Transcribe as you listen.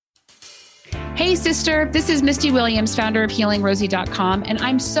Hey, sister, this is Misty Williams, founder of HealingRosie.com, and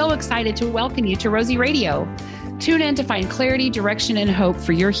I'm so excited to welcome you to Rosie Radio. Tune in to find clarity, direction, and hope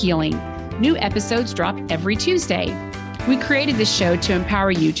for your healing. New episodes drop every Tuesday. We created this show to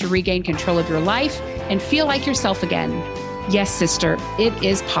empower you to regain control of your life and feel like yourself again. Yes, sister, it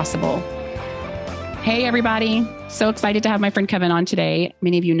is possible. Hey, everybody. So excited to have my friend Kevin on today.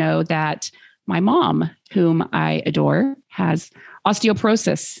 Many of you know that my mom, whom I adore, has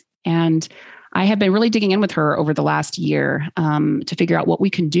osteoporosis, and I have been really digging in with her over the last year to figure out what we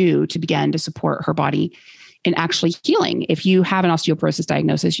can do to begin to support her body in actually healing. If you have an osteoporosis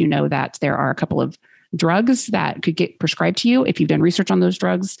diagnosis, you know that there are a couple of drugs that could get prescribed to you. If you've done research on those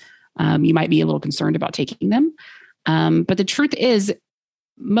drugs, you might be a little concerned about taking them. But the truth is,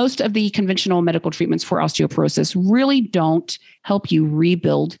 most of the conventional medical treatments for osteoporosis really don't help you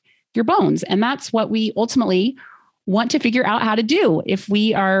rebuild your bones. And that's what we ultimately want to figure out how to do. If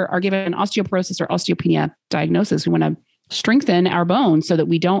we are given an osteoporosis or osteopenia diagnosis, we want to strengthen our bones so that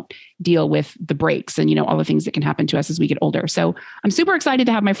we don't deal with the breaks and, all the things that can happen to us as we get older. So I'm super excited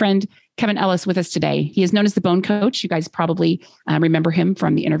to have my friend Kevin Ellis with us today. He is known as the Bone Coach. You guys probably remember him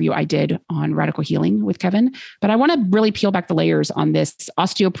from the interview I did on Radical Healing with Kevin. But I want to really peel back the layers on this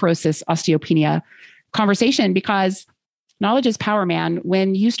osteoporosis, osteopenia conversation, because knowledge is power, man.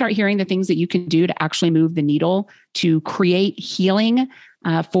 When you start hearing the things that you can do to actually move the needle to create healing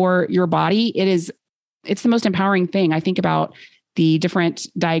for your body, it's the most empowering thing. I think about the different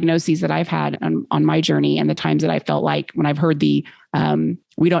diagnoses that I've had on my journey and the times that I felt like when I've heard we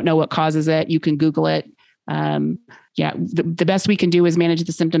don't know what causes it, you can Google it. The best we can do is manage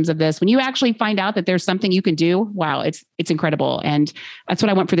the symptoms of this. When you actually find out that there's something you can do, wow, it's incredible. And that's what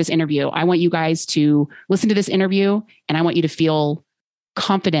I want for this interview. I want you guys to listen to this interview, and I want you to feel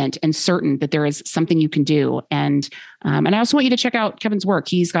confident and certain that there is something you can do. And I also want you to check out Kevin's work.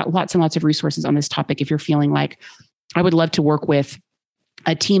 He's got lots and lots of resources on this topic. If you're feeling like, I would love to work with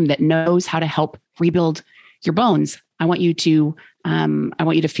a team that knows how to help rebuild your bones, I want you to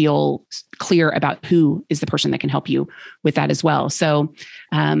feel clear about who is the person that can help you with that as well. So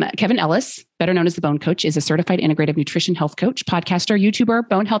Kevin Ellis, better known as the Bone Coach, is a certified integrative nutrition health coach, podcaster, YouTuber,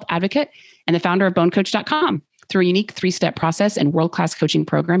 bone health advocate, and the founder of bonecoach.com. Through a unique 3-step process and world-class coaching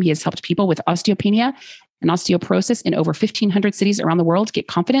program, he has helped people with osteopenia and osteoporosis in over 1,500 cities around the world get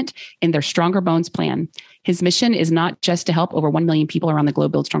confident in their Stronger Bones plan. His mission is not just to help over 1 million people around the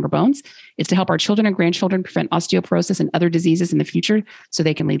globe build stronger bones. It's to help our children and grandchildren prevent osteoporosis and other diseases in the future so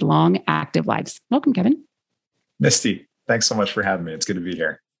they can lead long, active lives. Welcome, Kevin. Misty, thanks so much for having me. It's good to be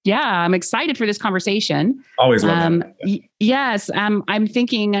here. Yeah, I'm excited for this conversation. Always love that. Yes, I'm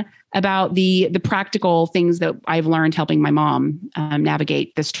thinking about the practical things that I've learned helping my mom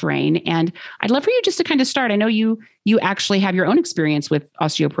navigate this terrain. And I'd love for you just to kind of start. I know you actually have your own experience with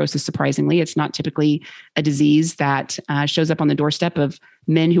osteoporosis, surprisingly. It's not typically a disease that shows up on the doorstep of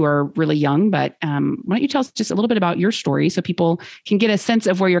men who are really young. But why don't you tell us just a little bit about your story so people can get a sense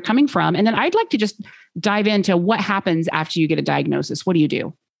of where you're coming from? And then I'd like to just dive into what happens after you get a diagnosis. What do you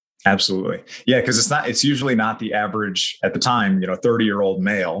do? Absolutely. Yeah. Because it's usually not the average at the time, 30-year-old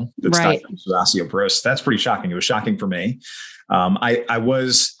male that's diagnosed with osteoporosis. That's pretty shocking. It was shocking for me. I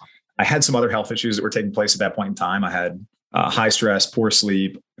had some other health issues that were taking place at that point in time. I had high stress, poor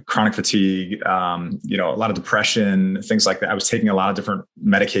sleep, chronic fatigue, a lot of depression, things like that. I was taking a lot of different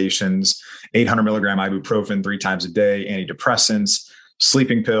medications, 800 milligram ibuprofen 3 times a day, antidepressants,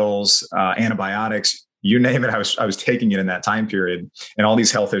 sleeping pills, antibiotics. You name it, I was taking it in that time period, and all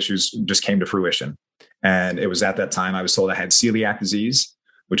these health issues just came to fruition. And it was at that time I was told I had celiac disease,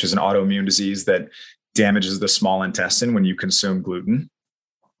 which is an autoimmune disease that damages the small intestine when you consume gluten.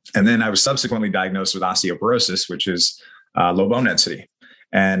 And then I was subsequently diagnosed with osteoporosis, which is low bone density.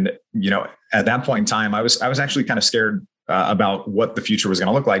 And at that point in time, I was actually kind of scared about what the future was going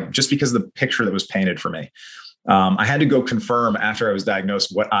to look like, just because of the picture that was painted for me. I had to go confirm after I was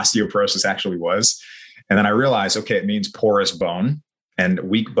diagnosed what osteoporosis actually was. And then I realized, okay, it means porous bone, and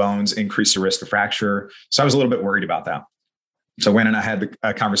weak bones increase the risk of fracture. So I was a little bit worried about that. So I went and I had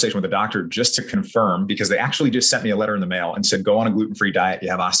a conversation with the doctor just to confirm, because they actually just sent me a letter in the mail and said, go on a gluten-free diet, you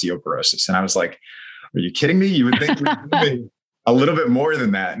have osteoporosis. And I was like, are you kidding me? You would think we're a little bit more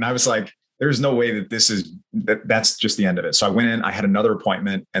than that. And I was like, there's no way that that's just the end of it. So I went in, I had another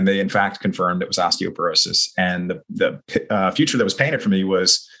appointment, and they in fact confirmed it was osteoporosis. And the future that was painted for me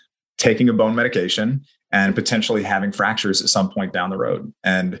was taking a bone medication and potentially having fractures at some point down the road.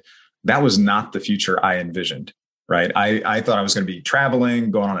 And that was not the future I envisioned, right? I thought I was going to be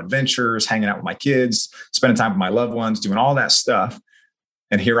traveling, going on adventures, hanging out with my kids, spending time with my loved ones, doing all that stuff.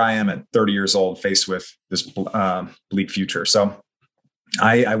 And here I am at 30 years old, faced with this bleak future. So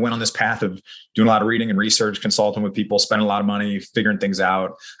I went on this path of doing a lot of reading and research, consulting with people, spending a lot of money, figuring things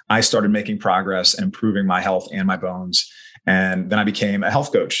out. I started making progress and improving my health and my bones. And then I became a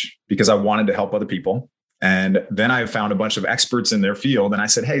health coach because I wanted to help other people. And then I found a bunch of experts in their field. And I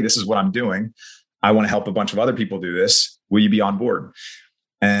said, hey, this is what I'm doing. I want to help a bunch of other people do this. Will you be on board?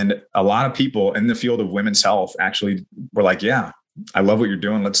 And a lot of people in the field of women's health actually were like, yeah, I love what you're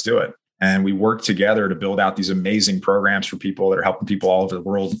doing. Let's do it. And we work together to build out these amazing programs for people that are helping people all over the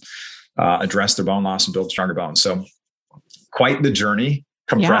world address their bone loss and build stronger bones. So quite the journey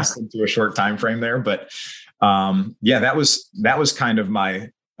compressed into a short time frame there. But that was kind of my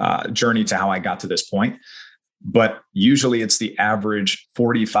journey to how I got to this point. But usually it's the average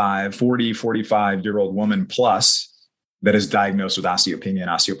 45-year-old woman plus that is diagnosed with osteopenia and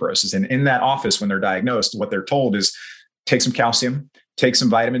osteoporosis. And in that office, when they're diagnosed, what they're told is take some calcium, take some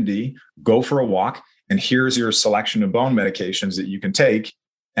vitamin D, go for a walk, and here's your selection of bone medications that you can take.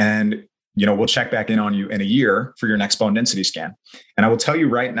 And, we'll check back in on you in a year for your next bone density scan. And I will tell you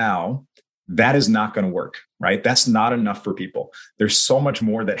right now, that is not going to work, right? That's not enough for people. There's so much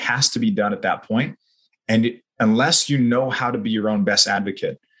more that has to be done at that point. And unless you know how to be your own best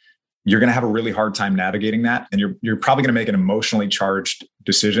advocate, you're going to have a really hard time navigating that. And you're probably going to make an emotionally charged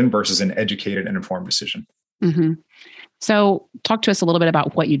decision versus an educated and informed decision. Mm-hmm. So talk to us a little bit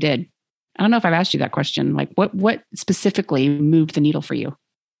about what you did. I don't know if I've asked you that question. Like what specifically moved the needle for you?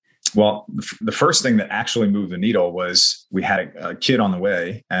 Well, the first thing that actually moved the needle was we had a kid on the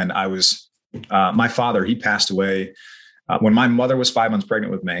way, and I was, my father, he passed away when my mother was 5 months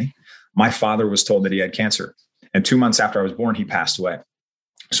pregnant with me. My father was told that he had cancer, and 2 months after I was born, he passed away.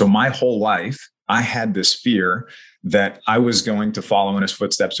 So my whole life, I had this fear that I was going to follow in his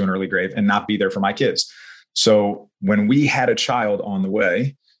footsteps to an early grave and not be there for my kids. So when we had a child on the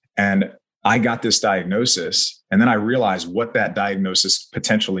way and I got this diagnosis, and then I realized what that diagnosis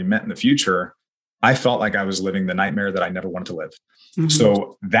potentially meant in the future, I felt like I was living the nightmare that I never wanted to live. Mm-hmm.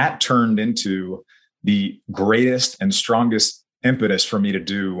 So that turned into the greatest and strongest impetus for me to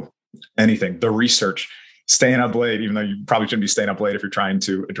do anything, the research, staying up late, even though you probably shouldn't be staying up late if you're trying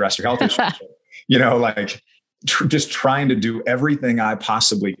to address your health issues, just trying to do everything I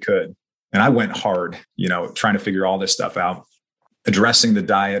possibly could. And I went hard, trying to figure all this stuff out, addressing the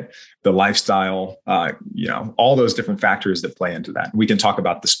diet, the lifestyle, all those different factors that play into that. We can talk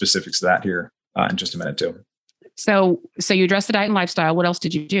about the specifics of that here in just a minute too. So you addressed the diet and lifestyle. What else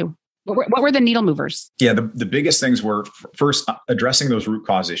did you do? What were the needle movers? Yeah, the biggest things were first addressing those root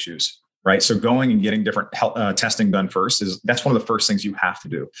cause issues, right? So going and getting different health, testing done first that's one of the first things you have to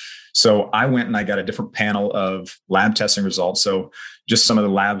do. So I went and I got a different panel of lab testing results. So just some of the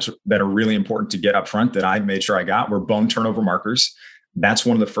labs that are really important to get up front that I made sure I got were bone turnover markers. That's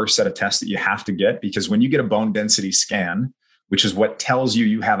one of the first set of tests that you have to get, because when you get a bone density scan, which is what tells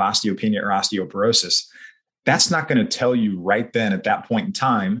you have osteopenia or osteoporosis, that's not going to tell you right then at that point in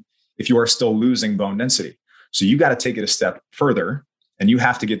time if you are still losing bone density. So you got to take it a step further, and you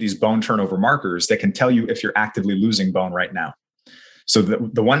have to get these bone turnover markers that can tell you if you're actively losing bone right now. So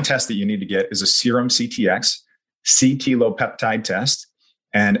the one test that you need to get is a serum CTX, CT low peptide test.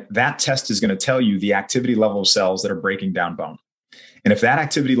 And that test is going to tell you the activity level of cells that are breaking down bone. And if that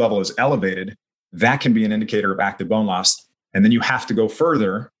activity level is elevated, that can be an indicator of active bone loss. And then you have to go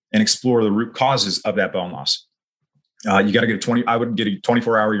further and explore the root causes of that bone loss. You got to get I would get a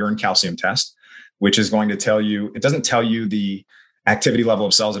 24-hour urine calcium test, which is going to tell you, it doesn't tell you the activity level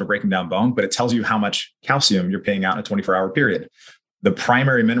of cells that are breaking down bone, but it tells you how much calcium you're paying out in a 24-hour period. The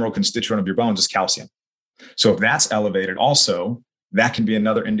primary mineral constituent of your bones is calcium. So if that's elevated also, that can be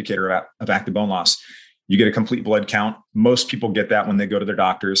another indicator of active bone loss. You get a complete blood count. Most people get that when they go to their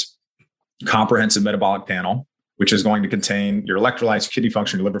doctors. Comprehensive metabolic panel, which is going to contain your electrolytes, kidney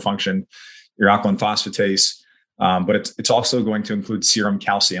function, your liver function, your alkaline phosphatase. But it's also going to include serum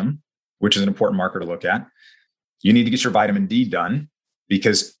calcium, which is an important marker to look at. You need to get your vitamin D done,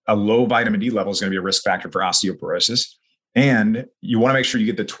 because a low vitamin D level is going to be a risk factor for osteoporosis. And you want to make sure you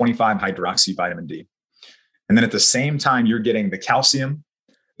get the 25 hydroxy vitamin D. And then at the same time, you're getting the calcium,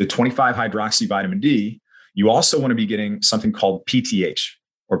 the 25 hydroxy vitamin D. You also want to be getting something called PTH,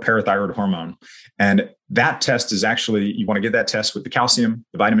 or parathyroid hormone. And that test is actually, you want to get that test with the calcium,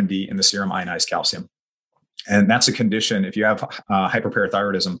 the vitamin D, and the serum ionized calcium. And that's a condition, if you have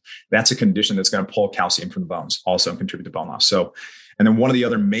hyperparathyroidism, that's a condition that's going to pull calcium from the bones, also contribute to bone loss. So, and then one of the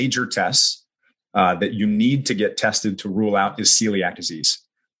other major tests that you need to get tested to rule out is celiac disease.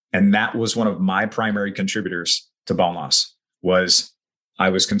 And that was one of my primary contributors to bone loss. Was I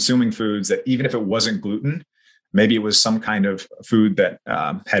was consuming foods that, even if it wasn't gluten, Maybe it was some kind of food that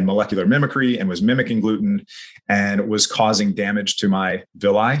had molecular mimicry and was mimicking gluten and was causing damage to my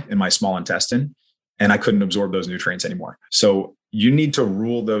villi in my small intestine. And I couldn't absorb those nutrients anymore. So you need to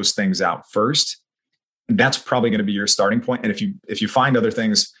rule those things out first. That's probably going to be your starting point. And if you find other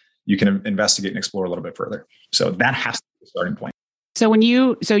things, you can investigate and explore a little bit further. So that has to be the starting point. So in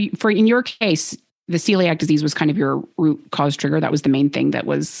your case, the celiac disease was kind of your root cause trigger. That was the main thing that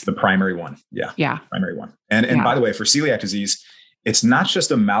was the primary one. Yeah. Yeah. Primary one. And by the way, for celiac disease, it's not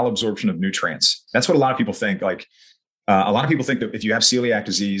just a malabsorption of nutrients. That's what a lot of people think. Like a lot of people think that if you have celiac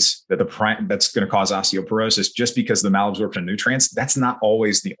disease, that that's going to cause osteoporosis just because of the malabsorption of nutrients. That's not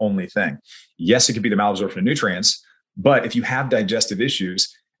always the only thing. Yes, it could be the malabsorption of nutrients, but if you have digestive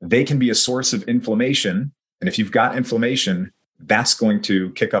issues, they can be a source of inflammation. And if you've got inflammation, that's going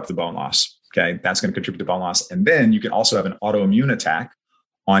to kick up the bone loss. Okay. That's going to contribute to bone loss. And then you can also have an autoimmune attack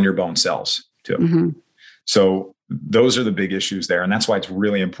on your bone cells too. Mm-hmm. So those are the big issues there. And that's why it's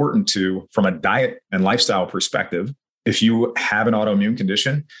really important to, from a diet and lifestyle perspective, if you have an autoimmune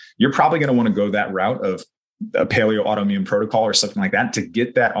condition, you're probably going to want to go that route of a paleo autoimmune protocol or something like that to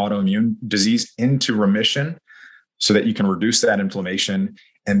get that autoimmune disease into remission so that you can reduce that inflammation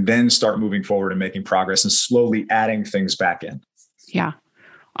and then start moving forward and making progress and slowly adding things back in. Yeah.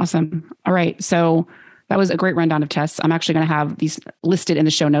 Awesome. All right. So that was a great rundown of tests. I'm actually going to have these listed in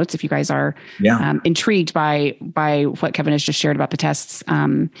the show notes if you guys are intrigued by what Kevin has just shared about the tests.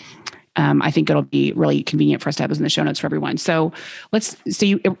 I think it'll be really convenient for us to have those in the show notes for everyone. So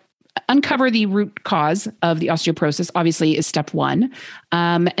you uncover the root cause of the osteoporosis, obviously, is step one.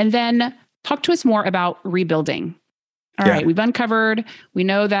 And then talk to us more about rebuilding. All right. We've uncovered, we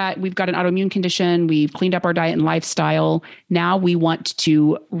know that we've got an autoimmune condition. We've cleaned up our diet and lifestyle. Now we want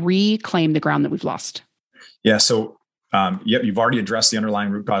to reclaim the ground that we've lost. Yeah. So, you've already addressed the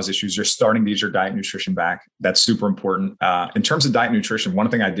underlying root cause issues. You're starting to get your diet and nutrition back. That's super important. In terms of diet and nutrition, one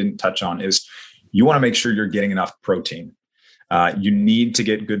thing I didn't touch on is you want to make sure you're getting enough protein. You need to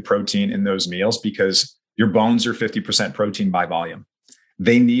get good protein in those meals because your bones are 50% protein by volume.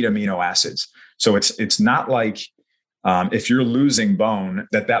 They need amino acids. So it's not like if you're losing bone,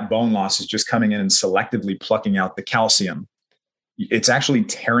 that bone loss is just coming in and selectively plucking out the calcium. It's actually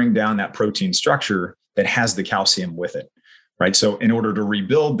tearing down that protein structure that has the calcium with it, right? So in order to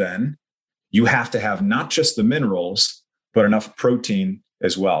rebuild, then you have to have not just the minerals, but enough protein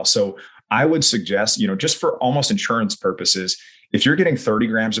as well. So I would suggest, just for almost insurance purposes, if you're getting 30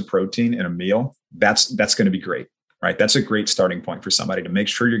 grams of protein in a meal, that's going to be great, right? That's a great starting point for somebody to make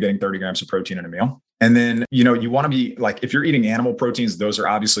sure you're getting 30 grams of protein in a meal. And then, you want to be like, if you're eating animal proteins, those are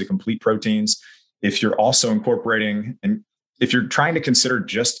obviously complete proteins. If you're also incorporating, and if you're trying to consider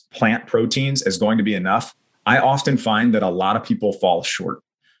just plant proteins as going to be enough, I often find that a lot of people fall short,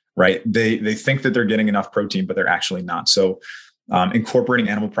 right? They think that they're getting enough protein, but they're actually not. So incorporating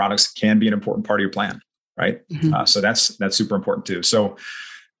animal products can be an important part of your plan, right? Mm-hmm. So that's super important too. So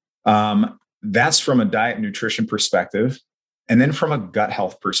that's from a diet and nutrition perspective. And then from a gut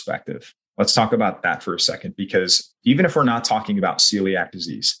health perspective, let's talk about that for a second, because even if we're not talking about celiac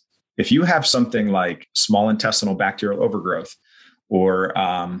disease, if you have something like small intestinal bacterial overgrowth or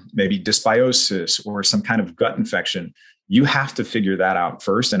maybe dysbiosis or some kind of gut infection, you have to figure that out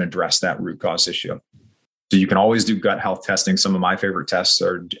first and address that root cause issue. So you can always do gut health testing. Some of my favorite tests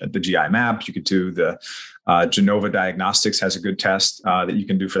are the GI map. You could do the Genova Diagnostics has a good test that you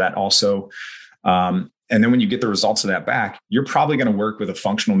can do for that also. And then when you get the results of that back, you're probably going to work with a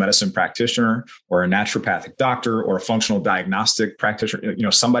functional medicine practitioner or a naturopathic doctor or a functional diagnostic practitioner,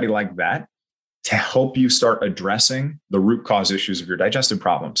 somebody like that to help you start addressing the root cause issues of your digestive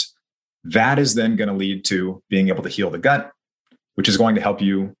problems. That is then going to lead to being able to heal the gut, which is going to help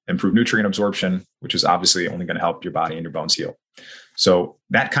you improve nutrient absorption, which is obviously only going to help your body and your bones heal. So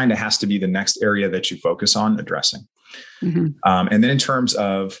that kind of has to be the next area that you focus on addressing. Mm-hmm. And then in terms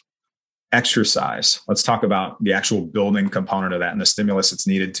of exercise, let's talk about the actual building component of that and the stimulus that's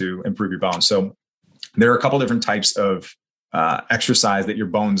needed to improve your bones. So there are a couple different types of exercise that your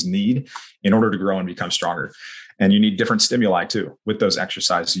bones need in order to grow and become stronger. And you need different stimuli too with those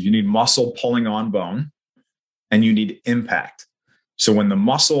exercises. You need muscle pulling on bone and you need impact. So when the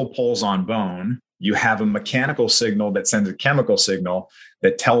muscle pulls on bone, you have a mechanical signal that sends a chemical signal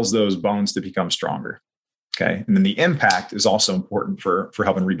that tells those bones to become stronger. Okay. And then the impact is also important for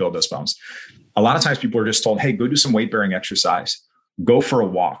helping rebuild those bones. A lot of times people are just told, hey, go do some weight bearing exercise, go for a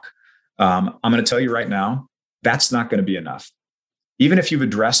walk. I'm going to tell you right now, that's not going to be enough. Even if you've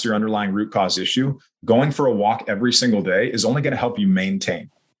addressed your underlying root cause issue, going for a walk every single day is only going to help you maintain,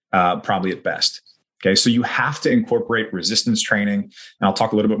 probably at best. Okay. So you have to incorporate resistance training. And I'll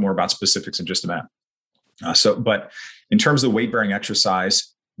talk a little bit more about specifics in just a minute. But in terms of weight bearing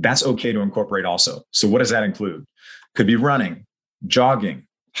exercise, that's okay to incorporate also. So what does that include? Could be running, jogging,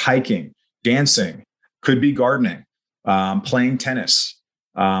 hiking, dancing, could be gardening, playing tennis,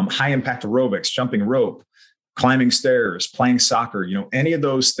 high impact aerobics, jumping rope, climbing stairs, playing soccer. Any of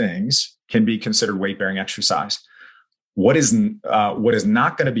those things can be considered weight bearing exercise. What is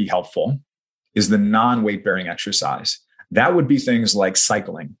not going to be helpful is the non-weight bearing exercise. That would be things like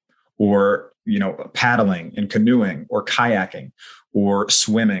cycling or, paddling and canoeing or kayaking or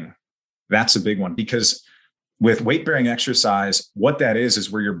swimming. That's a big one, because with weight bearing exercise, what that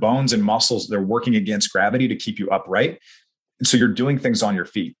is where your bones and muscles, they're working against gravity to keep you upright. And so you're doing things on your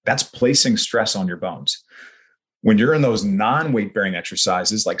feet. That's placing stress on your bones. When you're in those non-weight bearing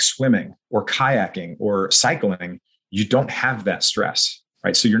exercises like swimming or kayaking or cycling, you don't have that stress,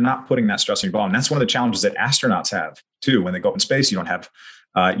 right? So you're not putting that stress on your bone. And that's one of the challenges that astronauts have too. When they go up in space, you're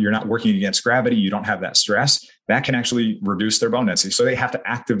not working against gravity. You don't have that stress. That can actually reduce their bone density. So they have to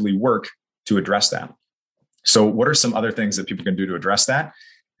actively work to address that. So what are some other things that people can do to address that?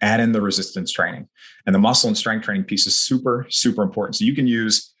 Add in the resistance training. And the muscle and strength training piece is super, super important. So you can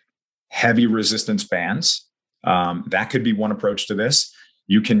use heavy resistance bands. That could be one approach to this.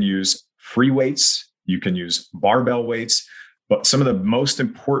 You can use free weights. You can use barbell weights. But some of the most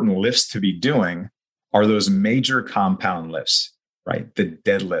important lifts to be doing are those major compound lifts, right? The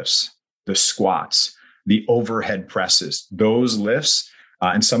deadlifts, the squats, the overhead presses, those lifts.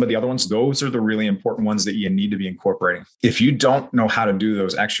 And some of the other ones, those are the really important ones that you need to be incorporating. If you don't know how to do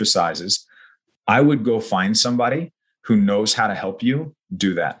those exercises, I would go find somebody who knows how to help you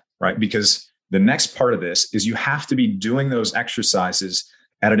do that, right? Because the next part of this is you have to be doing those exercises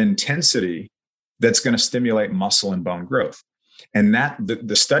at an intensity that's going to stimulate muscle and bone growth. And that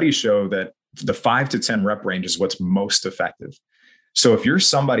the studies show that the 5 to 10 rep range is what's most effective. So if you're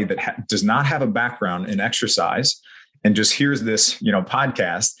somebody that does not have a background in exercise and just hears this,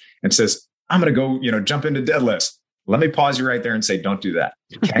 podcast and says, I'm going to go, jump into deadlifts. Let me pause you right there and say, don't do that.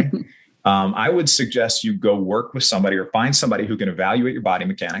 Okay. I would suggest you go work with somebody or find somebody who can evaluate your body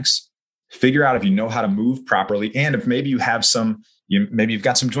mechanics, figure out if you know how to move properly. And if maybe you have maybe you've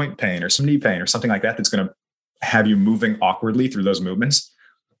got some joint pain or some knee pain or something like that, that's going to have you moving awkwardly through those movements.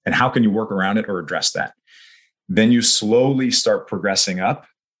 And how can you work around it or address that? Then you slowly start progressing up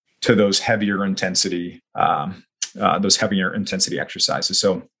to those heavier intensity exercises.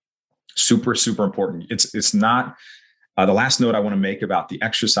 So super, super important. It's not the last note I want to make about the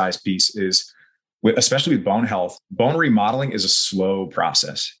exercise piece is especially with bone health, bone remodeling is a slow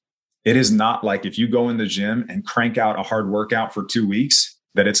process. It is not like if you go in the gym and crank out a hard workout for 2 weeks,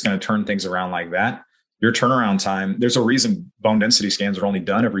 that it's going to turn things around like that. Your turnaround time, there's a reason bone density scans are only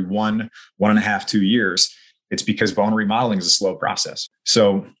done every 1.5, 2 years. It's because bone remodeling is a slow process.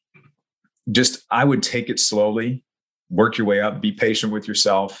 So I would take it slowly, work your way up, be patient with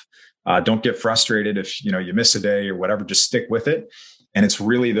yourself. Don't get frustrated if you miss a day or whatever, just stick with it. And it's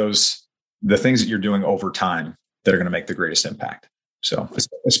really the things that you're doing over time that are going to make the greatest impact. So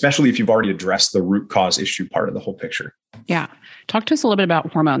especially if you've already addressed the root cause issue part of the whole picture. Yeah. Talk to us a little bit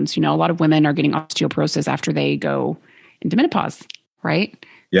about hormones. A lot of women are getting osteoporosis after they go into menopause, right?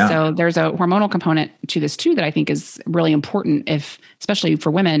 Yeah. So there's a hormonal component to this too that I think is really important, especially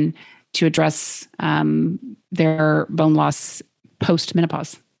for women, to address their bone loss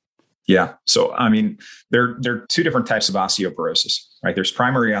post-menopause. Yeah. So, there are two different types of osteoporosis, right? There's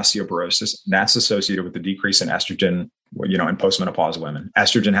primary osteoporosis. That's associated with the decrease in estrogen, in postmenopausal women.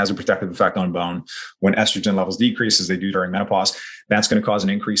 Estrogen has a protective effect on bone. When estrogen levels decrease, as they do during menopause, that's going to cause an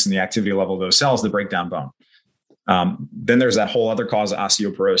increase in the activity level of those cells that break down bone. Then there's that whole other cause of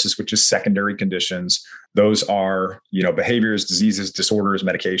osteoporosis, which is secondary conditions. Those are, behaviors, diseases, disorders,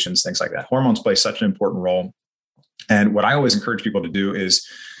 medications, things like that. Hormones play such an important role. And what I always encourage people to do is,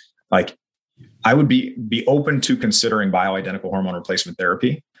 I would be open to considering bioidentical hormone replacement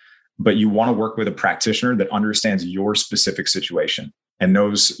therapy, but you want to work with a practitioner that understands your specific situation and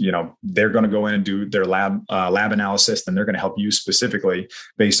knows, they're going to go in and do their lab analysis, and they're going to help you specifically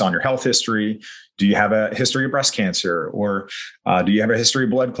based on your health history. Do you have a history of breast cancer, or do you have a history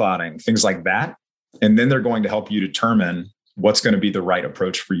of blood clotting, things like that? And then they're going to help you determine what's going to be the right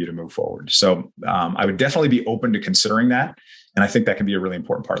approach for you to move forward. So I would definitely be open to considering that. And I think that can be a really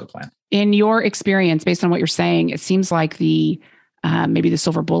important part of the plan. In your experience, based on what you're saying, it seems like maybe the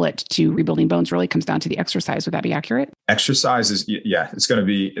silver bullet to rebuilding bones really comes down to the exercise. Would that be accurate? Exercise is, it's going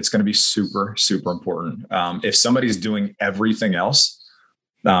to be super, super important. If somebody's doing everything else,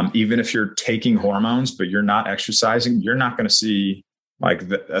 even if you're taking hormones, but you're not exercising, you're not going to see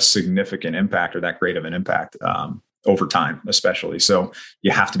a significant impact or that great of an impact over time, especially. So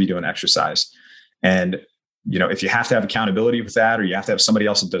you have to be doing exercise. And if you have to have accountability with that, or you have to have somebody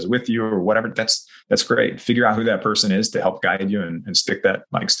else that does it with you or whatever, that's great. Figure out who that person is to help guide you and stick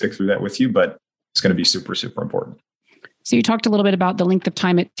through that with you. But it's going to be super, super important. So you talked a little bit about the length of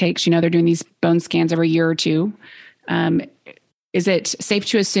time it takes. They're doing these bone scans every year or two. Is it safe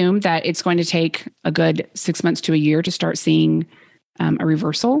to assume that it's going to take a good 6 months to a year to start seeing a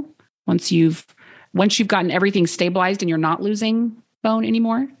reversal once you've gotten everything stabilized and you're not losing bone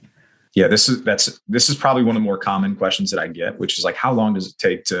anymore? Yeah, this is probably one of the more common questions that I get, which is like, how long does it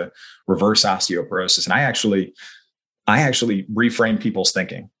take to reverse osteoporosis? And I actually reframe people's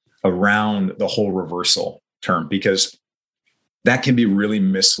thinking around the whole reversal term, because that can be really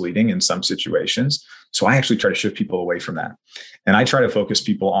misleading in some situations. So I actually try to shift people away from that. And I try to focus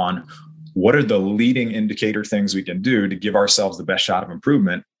people on what are the leading indicator things we can do to give ourselves the best shot of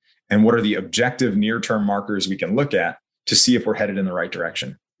improvement, and what are the objective near-term markers we can look at to see if we're headed in the right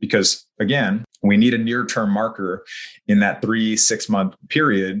direction. Because again, we need a near-term marker in that 3-6 month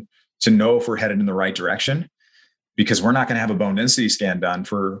period to know if we're headed in the right direction, because we're not going to have a bone density scan done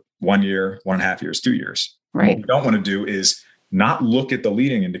for 1 year, 1.5 years, 2 years. Right. What we don't want to do is not look at the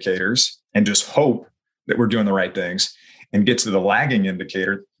leading indicators and just hope that we're doing the right things, and get to the lagging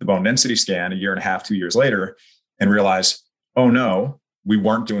indicator, the bone density scan, 1.5 years, 2 years later, and realize, oh no, we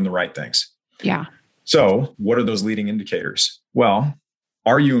weren't doing the right things. Yeah. So what are those leading indicators? Well,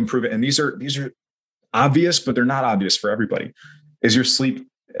 are you improving? And these are obvious, but they're not obvious for everybody. Is your sleep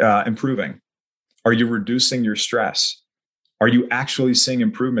improving? Are you reducing your stress? Are you actually seeing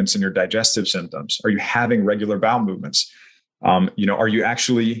improvements in your digestive symptoms? Are you having regular bowel movements? Are you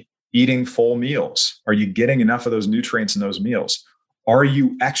actually eating full meals? Are you getting enough of those nutrients in those meals? Are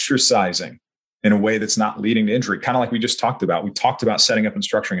you exercising in a way that's not leading to injury? Kind of like we just talked about. We talked about setting up and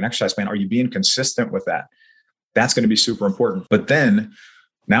structuring an exercise plan. Are you being consistent with that? That's going to be super important. But then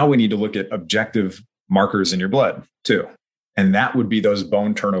now we need to look at objective markers in your blood too. And that would be those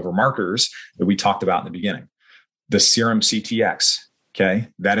bone turnover markers that we talked about in the beginning. The serum CTX, okay?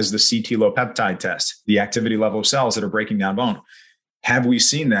 That is the CT low peptide test, the activity level of cells that are breaking down bone. Have we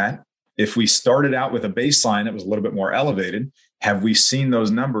seen that? If we started out with a baseline that was a little bit more elevated, have we seen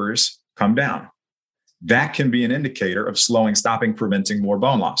those numbers come down? That can be an indicator of slowing, stopping, preventing more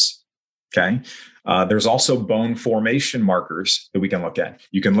bone loss. Okay. There's also bone formation markers that we can look at.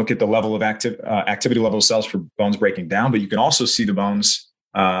 You can look at the level of activity level of cells for bones breaking down, but you can also see the bones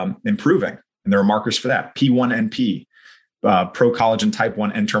improving. And there are markers for that. P1NP, procollagen type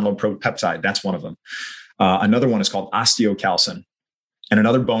 1 N-terminal propeptide. That's one of them. Another one is called osteocalcin. And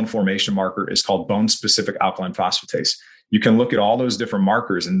another bone formation marker is called bone-specific alkaline phosphatase. You can look at all those different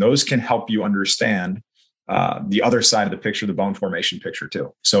markers, and those can help you understand the other side of the picture, the bone formation picture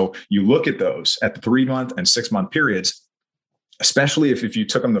too. So you look at those at the 3-month and 6-month periods, especially if you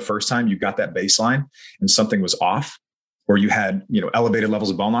took them the first time, you got that baseline and something was off, or you had elevated levels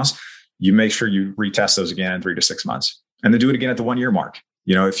of bone loss, you make sure you retest those again in 3 to 6 months, and then do it again at the 1 year mark.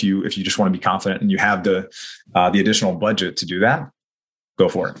 If you just want to be confident and you have the additional budget to do that, go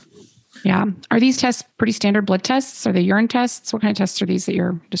for it. Yeah. Are these tests pretty standard blood tests? Are they urine tests? What kind of tests are these that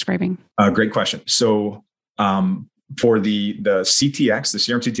you're describing? Great question. So for the CTX, the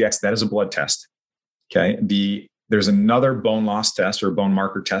serum CTX, that is a blood test. Okay. There's another bone loss test or bone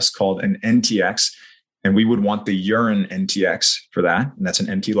marker test called an NTX, and we would want the urine NTX for that. And that's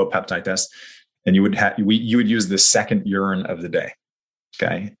an NT low peptide test. And you would use the second urine of the day.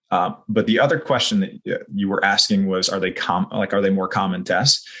 Okay. But the other question that you were asking was, are they more common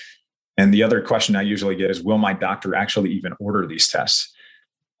tests? And the other question I usually get is, will my doctor actually even order these tests?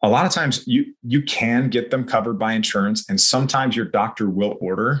 A lot of times you can get them covered by insurance, and sometimes your doctor will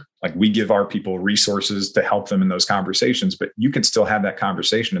order. Like, we give our people resources to help them in those conversations, but you can still have that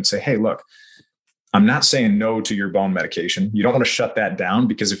conversation and say, hey, look, I'm not saying no to your bone medication. You don't want to shut that down,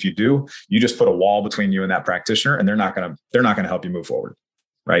 because if you do, you just put a wall between you and that practitioner, and they're not going to help you move forward.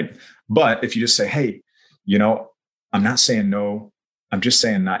 Right. But if you just say, hey, I'm not saying no, I'm just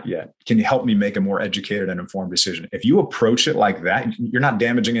saying not yet. Can you help me make a more educated and informed decision? If you approach it like that, you're not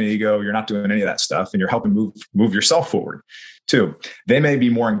damaging an ego. You're not doing any of that stuff. And you're helping move yourself forward too. They may be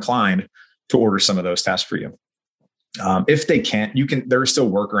more inclined to order some of those tests for you. If they can't, there are still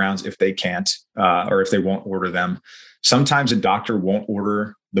workarounds if they can't, or if they won't order them. Sometimes a doctor won't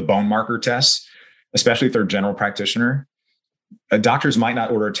order the bone marker tests, especially if they're a general practitioner. Doctors might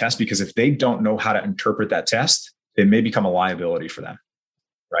not order a test because if they don't know how to interpret that test, it may become a liability for them.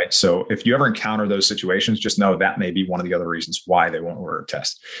 Right. So if you ever encounter those situations, just know that may be one of the other reasons why they won't order a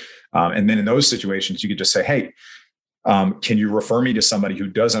test. And then in those situations, you could just say, hey, can you refer me to somebody who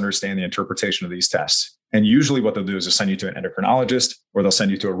does understand the interpretation of these tests? And usually what they'll do is they'll send you to an endocrinologist, or they'll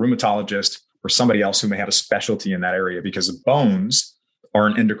send you to a rheumatologist, or somebody else who may have a specialty in that area, because the bones are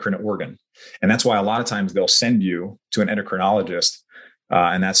an endocrine organ. And that's why a lot of times they'll send you to an endocrinologist.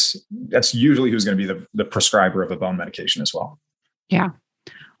 And that's usually who's going to be the prescriber of a bone medication as well. Yeah.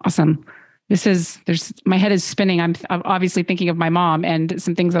 Awesome. My head is spinning. I'm obviously thinking of my mom and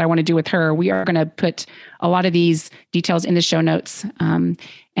some things that I want to do with her. We are going to put a lot of these details in the show notes,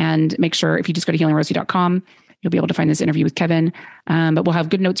 and make sure if you just go to healingrosie.com, you'll be able to find this interview with Kevin. But we'll have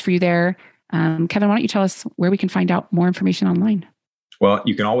good notes for you there. Kevin, why don't you tell us where we can find out more information online? Well,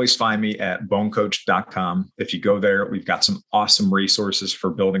 you can always find me at bonecoach.com. If you go there, we've got some awesome resources for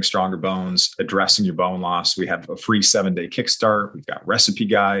building stronger bones, addressing your bone loss. We have a free 7-day kickstart. We've got recipe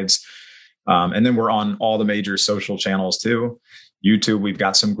guides. And then we're on all the major social channels too. YouTube, we've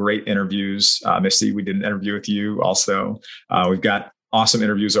got some great interviews. Misty, we did an interview with you also. We've got awesome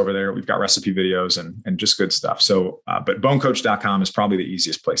interviews over there. We've got recipe videos and just good stuff. So, but bonecoach.com is probably the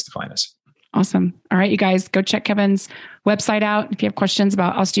easiest place to find us. Awesome. All right, you guys, go check Kevin's website out. If you have questions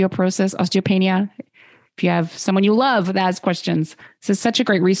about osteoporosis, osteopenia, if you have someone you love that has questions, this is such a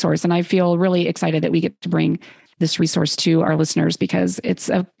great resource. And I feel really excited that we get to bring this resource to our listeners, because it's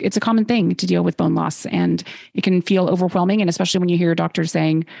a common thing to deal with bone loss, and it can feel overwhelming. And especially when you hear doctors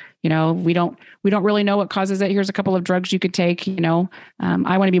saying, we don't really know what causes it. Here's a couple of drugs you could take. I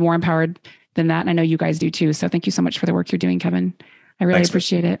want to be more empowered than that. And I know you guys do too. So thank you so much for the work you're doing, Kevin. I really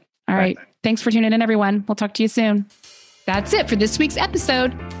appreciate it. All right. Thanks for tuning in, everyone. We'll talk to you soon. That's it for this week's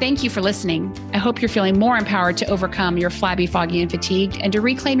episode. Thank you for listening. I hope you're feeling more empowered to overcome your flabby, foggy, and fatigued, and to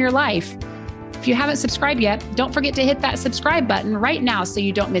reclaim your life. If you haven't subscribed yet, don't forget to hit that subscribe button right now so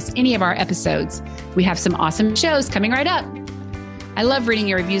you don't miss any of our episodes. We have some awesome shows coming right up. I love reading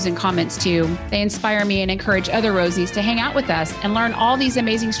your reviews and comments too. They inspire me and encourage other Rosies to hang out with us and learn all these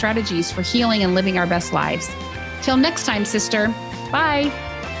amazing strategies for healing and living our best lives. Till next time, sister. Bye.